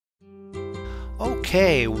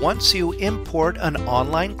Okay, once you import an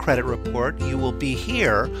online credit report, you will be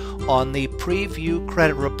here on the Preview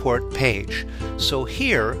Credit Report page. So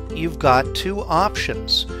here you've got two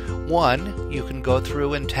options. One, you can go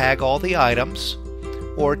through and tag all the items,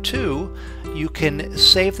 or two, you can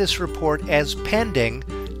save this report as pending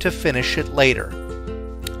to finish it later.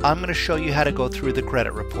 I'm going to show you how to go through the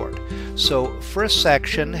credit report. So first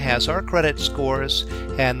section has our credit scores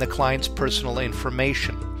and the client's personal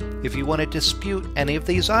information. If you want to dispute any of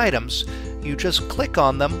these items, you just click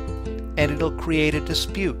on them and it'll create a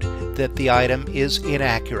dispute that the item is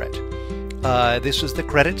inaccurate. This is the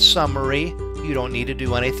credit summary. You don't need to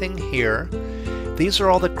do anything here. These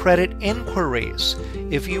are all the credit inquiries.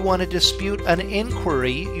 If you want to dispute an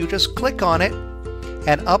inquiry, you just click on it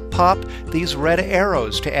and up pop these red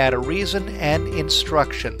arrows to add a reason and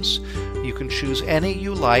instructions. You can choose any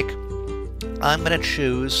you like. I'm going to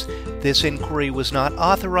choose this inquiry was not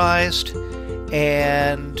authorized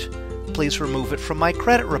and please remove it from my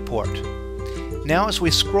credit report. Now as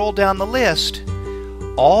we scroll down the list,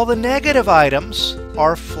 all the negative items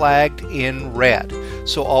are flagged in red.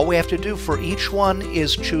 So all we have to do for each one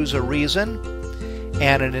is choose a reason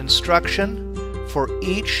and an instruction for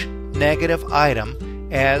each negative item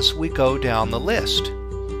as we go down the list.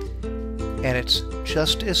 And it's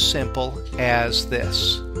just as simple as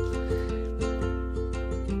this.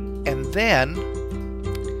 And then,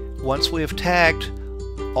 once we have tagged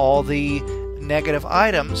all the negative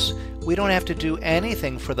items, we don't have to do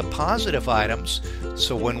anything for the positive items.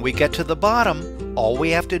 So when we get to the bottom, all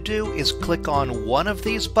we have to do is click on one of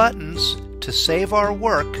these buttons to save our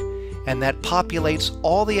work, and that populates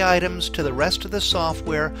all the items to the rest of the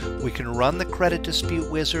software. We can run the Credit Dispute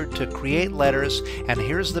Wizard to create letters, and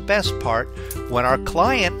here's the best part. When our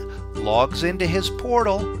client logs into his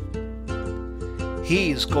portal,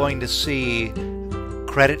 he's going to see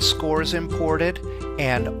credit scores imported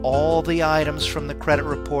and all the items from the credit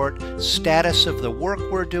report, status of the work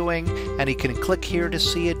we're doing, and he can click here to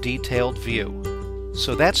see a detailed view.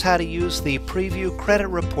 So that's how to use the Preview Credit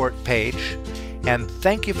Report page. And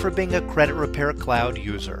thank you for being a Credit Repair Cloud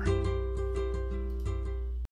user.